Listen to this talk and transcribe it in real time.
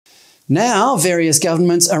Now, various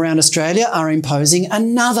governments around Australia are imposing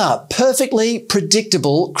another perfectly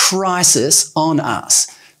predictable crisis on us.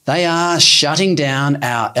 They are shutting down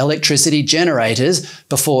our electricity generators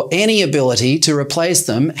before any ability to replace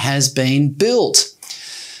them has been built.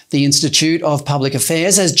 The Institute of Public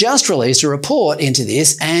Affairs has just released a report into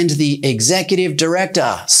this, and the Executive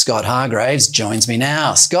Director, Scott Hargreaves, joins me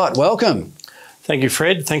now. Scott, welcome. Thank you,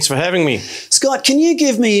 Fred. Thanks for having me. Scott, can you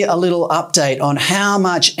give me a little update on how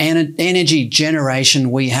much energy generation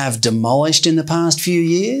we have demolished in the past few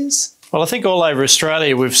years? Well, I think all over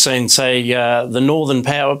Australia we've seen, say, the Northern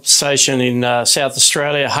Power Station in South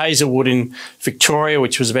Australia, Hazelwood in Victoria,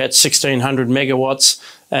 which was about 1,600 megawatts,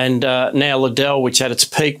 and now Liddell, which at its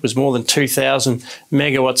peak was more than 2,000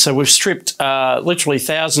 megawatts. So we've stripped literally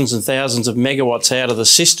thousands and thousands of megawatts out of the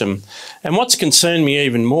system. And what's concerned me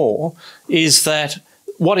even more is that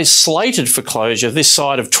what is slated for closure this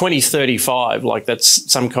side of 2035, like that's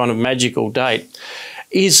some kind of magical date,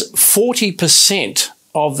 is 40%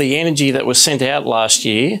 of the energy that was sent out last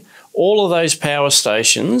year. All of those power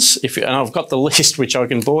stations, and I've got the list which I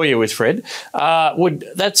can bore you with, Fred,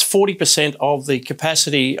 that's 40% of the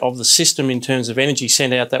capacity of the system in terms of energy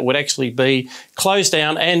sent out that would actually be closed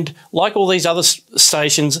down and, like all these other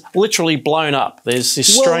stations, literally blown up. There's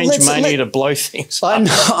this strange mania to blow things up.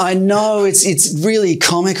 I know it's really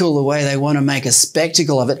comical the way they want to make a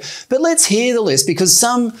spectacle of it, but let's hear the list, because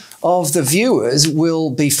some of the viewers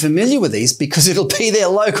will be familiar with these because it'll be their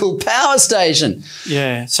local power station.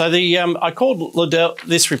 Yeah, so I called Liddell,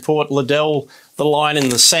 this report, Liddell, the line in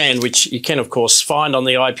the sand, which you can, of course, find on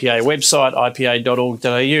the IPA website,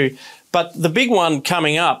 ipa.org.au. But the big one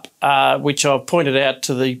coming up, which I've pointed out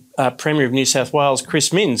to the Premier of New South Wales,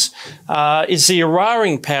 Chris Minns, is the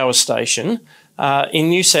Eraring Power Station in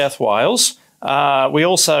New South Wales. We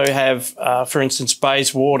also have, for instance,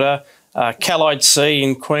 Bayswater, Callide C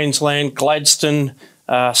in Queensland, Gladstone,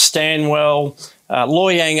 Stanwell,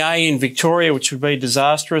 Loy Yang A in Victoria, which would be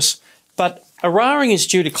disastrous. But Eraring is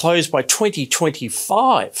due to close by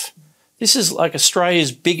 2025. This is like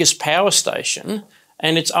Australia's biggest power station,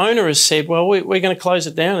 and its owner has said, well, we're going to close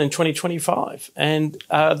it down in 2025. And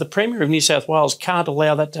the Premier of New South Wales can't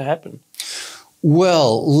allow that to happen.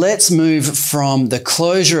 Well, let's move from the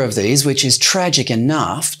closure of these, which is tragic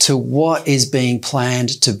enough, to what is being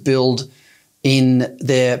planned to build in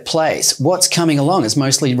their place. What's coming along? It's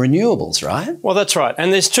mostly renewables, right? Well, that's right.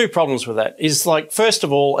 And there's two problems with that. Is like, first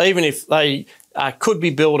of all, even if they could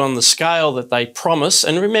be built on the scale that they promise,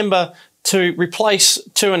 and remember, to replace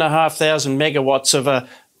 2,500 megawatts of a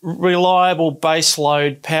reliable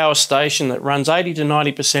baseload power station that runs 80 to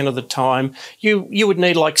 90% of the time, you would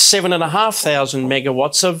need like 7,500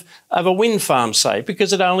 megawatts of a wind farm, say,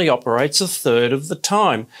 because it only operates a third of the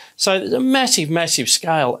time. So it's a massive, massive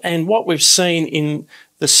scale. And what we've seen in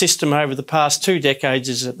the system over the past 2 decades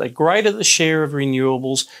is that the greater the share of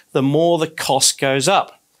renewables, the more the cost goes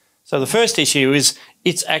up. So the first issue is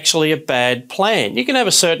it's actually a bad plan. You can have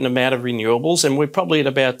a certain amount of renewables, and we're probably at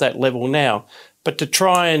about that level now. But to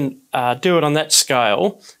try and do it on that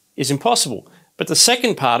scale is impossible. But the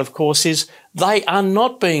second part, of course, is they are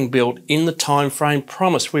not being built in the time frame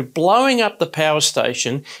promised. We're blowing up the power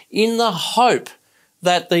station in the hope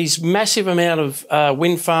that these massive amount of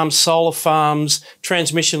wind farms, solar farms,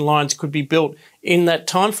 transmission lines could be built in that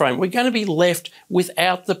time frame. We're going to be left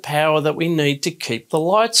without the power that we need to keep the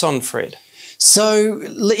lights on, Fred. So,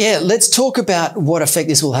 yeah, let's talk about what effect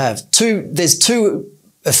this will have. There's two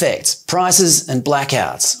effects, prices and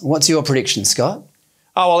blackouts. What's your prediction, Scott?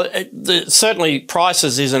 Oh, well, certainly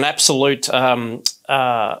prices is an absolute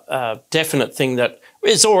definite thing that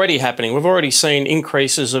is already happening. We've already seen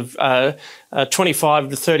increases of 25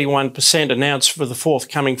 to 31% announced for the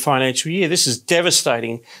forthcoming financial year. This is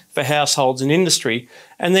devastating for households and industry.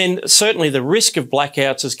 And then certainly the risk of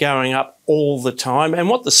blackouts is going up all the time. And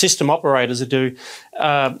what the system operators are doing,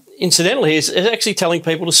 incidentally, is actually telling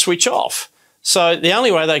people to switch off. So the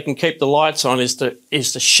only way they can keep the lights on is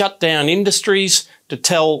to shut down industries, to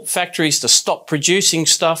tell factories to stop producing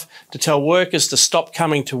stuff, to tell workers to stop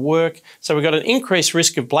coming to work. So we've got an increased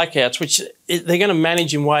risk of blackouts, which they're going to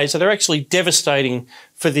manage in ways that are actually devastating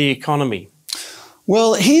for the economy.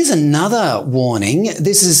 Well, here's another warning.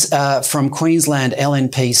 This is from Queensland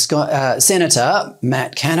LNP Senator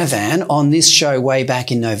Matt Canavan on this show way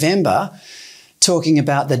back in November, talking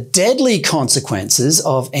about the deadly consequences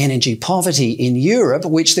of energy poverty in Europe,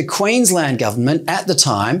 which the Queensland government at the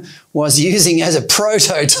time was using as a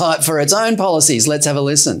prototype for its own policies. Let's have a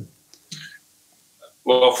listen.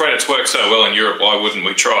 Well, Fred, it's worked so well in Europe, why wouldn't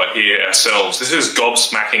we try it here ourselves? This is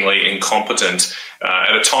gobsmackingly incompetent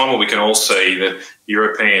at a time where we can all see that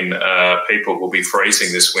European people will be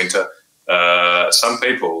freezing this winter. some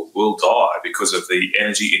people will die because of the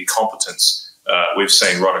energy incompetence we've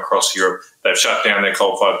seen right across Europe. They've shut down their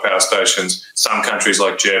coal-fired power stations. Some countries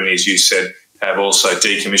like Germany, as you said, have also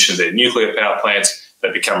decommissioned their nuclear power plants.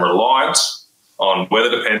 They've become reliant on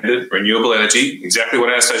weather-dependent renewable energy, exactly what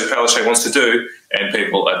Anastasia Palaszczuk wants to do, and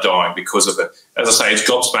people are dying because of it. As I say, it's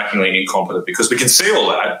gobsmackingly incompetent because we can see all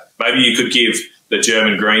that. Maybe you could give the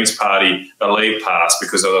German Greens Party a leave pass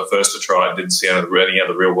because they were the first to try it and didn't see any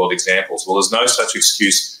other real-world examples. Well, there's no such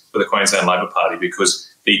excuse for the Queensland Labor Party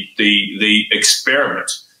because the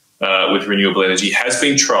experiment with renewable energy has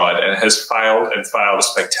been tried and has failed and failed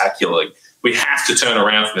spectacularly. We have to turn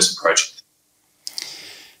around from this approach.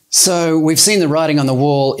 So we've seen the writing on the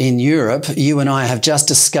wall in Europe. You and I have just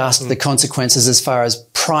discussed the consequences as far as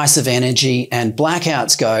price of energy and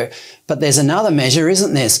blackouts go. But there's another measure,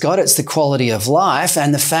 isn't there, Scott? It's the quality of life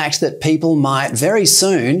and the fact that people might very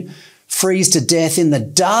soon freeze to death in the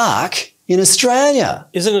dark in Australia.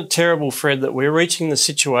 Isn't it terrible, Fred, that we're reaching the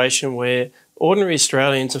situation where ordinary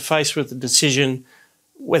Australians are faced with the decision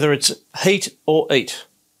whether it's heat or eat?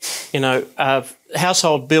 You know,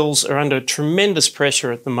 household bills are under tremendous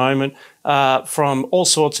pressure at the moment from all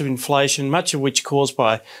sorts of inflation, much of which caused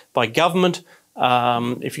by government.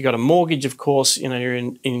 If you've got a mortgage, of course, you know, you're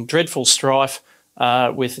in dreadful strife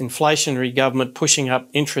with inflationary government pushing up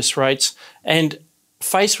interest rates and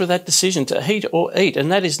faced with that decision to heat or eat.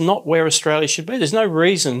 And that is not where Australia should be. There's no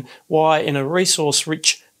reason why in a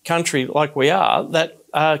resource-rich country like we are that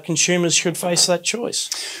consumers should face that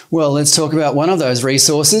choice. Well, let's talk about one of those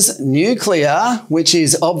resources, nuclear, which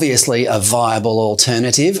is obviously a viable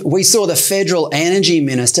alternative. We saw the Federal Energy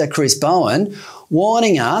Minister, Fred Pawle,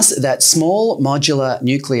 warning us that small modular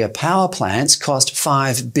nuclear power plants cost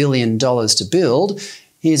 $5 billion to build.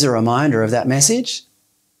 Here's a reminder of that message.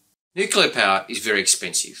 Nuclear power is very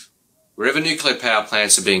expensive. Wherever nuclear power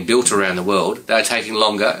plants are being built around the world, they are taking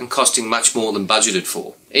longer and costing much more than budgeted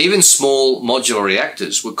for. Even small modular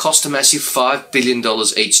reactors would cost a massive $5 billion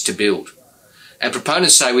each to build. And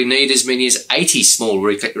proponents say we need as many as 80 small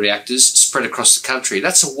reactors spread across the country.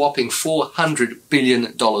 That's a whopping $400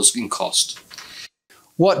 billion in cost.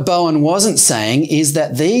 What Bowen wasn't saying is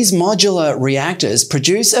that these modular reactors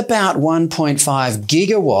produce about 1.5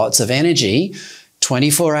 gigawatts of energy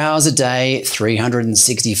 24 hours a day,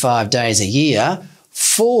 365 days a year,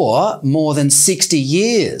 for more than 60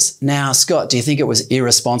 years. Now, Scott, do you think it was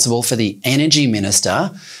irresponsible for the Energy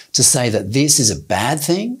Minister to say that this is a bad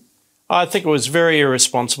thing? I think it was very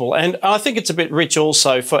irresponsible. And I think it's a bit rich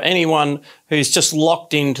also for anyone who's just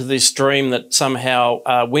locked into this dream that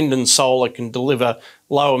somehow wind and solar can deliver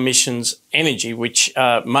low emissions energy, which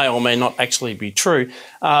may or may not actually be true.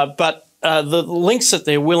 But the links that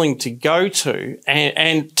they're willing to go to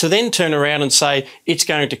and to then turn around and say it's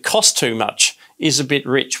going to cost too much is a bit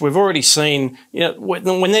rich. We've already seen, you know,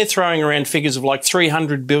 when they're throwing around figures of like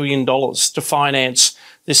 $300 billion to finance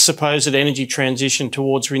this supposed energy transition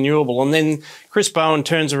towards renewable. And then Fred Pawle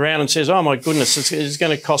turns around and says, oh my goodness, it's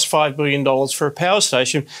going to cost $5 billion for a power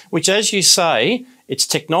station, which, as you say, it's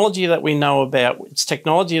technology that we know about. It's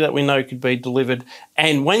technology that we know could be delivered.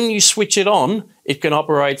 And when you switch it on, it can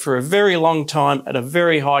operate for a very long time at a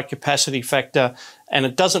very high capacity factor. And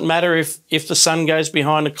it doesn't matter if the sun goes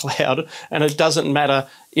behind a cloud, and it doesn't matter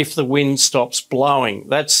if the wind stops blowing.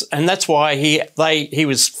 That's why he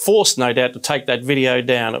was forced, no doubt, to take that video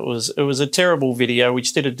down. It was a terrible video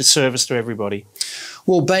which did a disservice to everybody.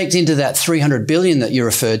 Well, baked into that $300 billion that you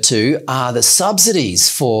referred to are the subsidies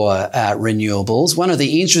for renewables. One of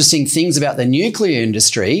the interesting things about the nuclear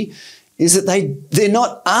industry is that they're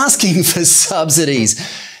not asking for subsidies.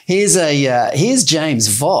 Here's James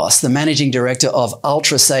Voss, the Managing Director of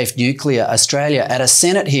Ultra Safe Nuclear Australia, at a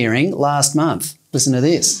Senate hearing last month. Listen to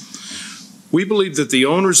this. We believe that the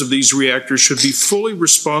owners of these reactors should be fully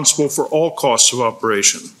responsible for all costs of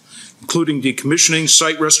operation, including decommissioning,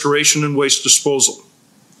 site restoration, and waste disposal.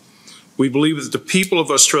 We believe that the people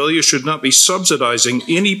of Australia should not be subsidizing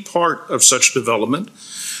any part of such development,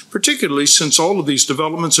 particularly since all of these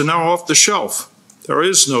developments are now off the shelf. There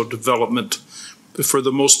is no development, for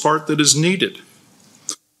the most part, that is needed.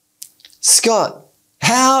 Scott,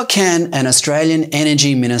 how can an Australian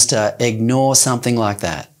Energy Minister ignore something like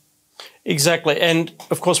that? Exactly. And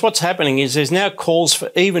of course, what's happening is there's now calls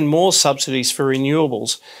for even more subsidies for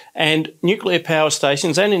renewables, and nuclear power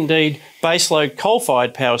stations and indeed baseload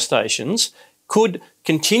coal-fired power stations could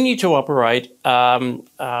continue to operate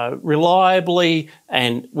reliably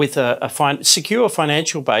and with a secure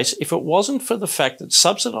financial base if it wasn't for the fact that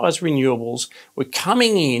subsidised renewables were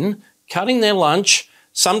coming in, cutting their lunch.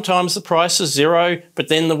 Sometimes the price is zero, but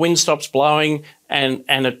then the wind stops blowing and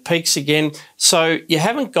it peaks again. So you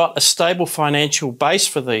haven't got a stable financial base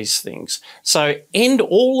for these things. So end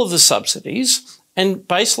all of the subsidies, and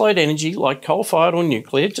baseload energy like coal-fired or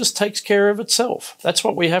nuclear just takes care of itself. That's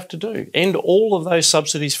what we have to do. End all of those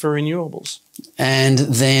subsidies for renewables. And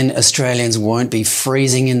then Australians won't be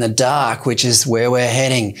freezing in the dark, which is where we're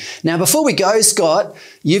heading. Now, before we go, Scott,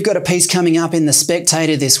 you've got a piece coming up in The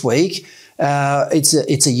Spectator this week.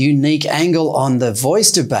 It's a unique angle on the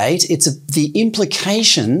voice debate. It's the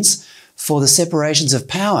implications for the separations of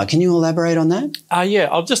power. Can you elaborate on that? Yeah,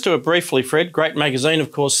 I'll just do it briefly, Fred. Great magazine,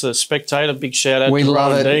 of course, The Spectator. Big shout out to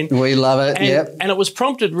Rowan Dean. We love it, yep. And it was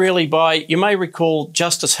prompted really by, you may recall,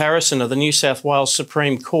 Justice Harrison of the New South Wales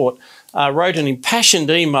Supreme Court wrote an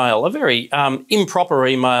impassioned email, a very improper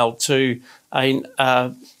email to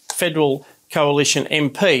a federal coalition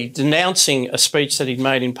MP denouncing a speech that he'd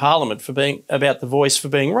made in Parliament about the Voice for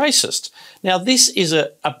being racist. Now, this is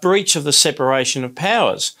a breach of the separation of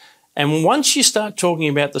powers. And once you start talking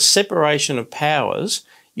about the separation of powers,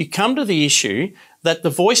 you come to the issue that the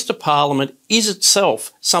voice to Parliament is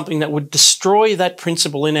itself something that would destroy that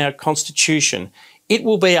principle in our Constitution. It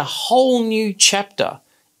will be a whole new chapter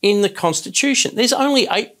in the Constitution. There's only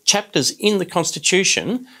 8 chapters in the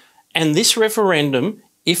Constitution, and this referendum,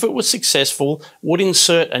 if it was successful, would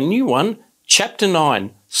insert a new one, Chapter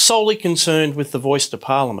 9, solely concerned with the voice to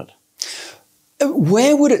Parliament.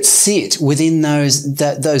 Where would it sit within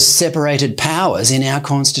those separated powers in our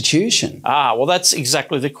Constitution? Well, that's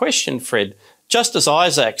exactly the question, Fred. Justice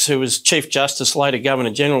Isaacs, who was Chief Justice, later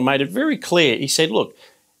Governor-General, made it very clear. He said, look,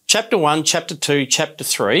 Chapter 1, Chapter 2, Chapter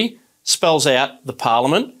 3 spells out the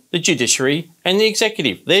Parliament, the judiciary and the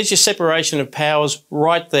executive. There's your separation of powers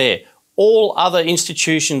right there. All other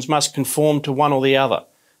institutions must conform to one or the other.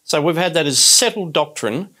 So we've had that as settled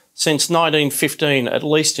doctrine since 1915, at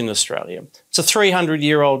least in Australia. It's a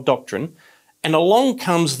 300-year-old doctrine. And along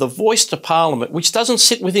comes the voice to Parliament, which doesn't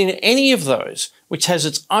sit within any of those, which has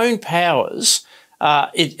its own powers.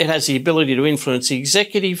 It has the ability to influence the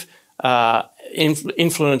executive,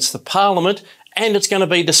 influence the Parliament, and it's going to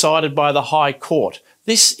be decided by the High Court.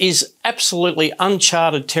 This is absolutely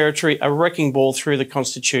uncharted territory, a wrecking ball through the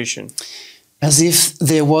Constitution. As if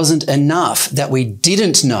there wasn't enough that we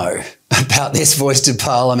didn't know about this voice to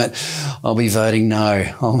Parliament. I'll be voting no.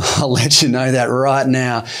 I'll let you know that right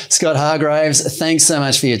now. Scott Hargreaves, thanks so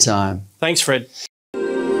much for your time. Thanks, Fred.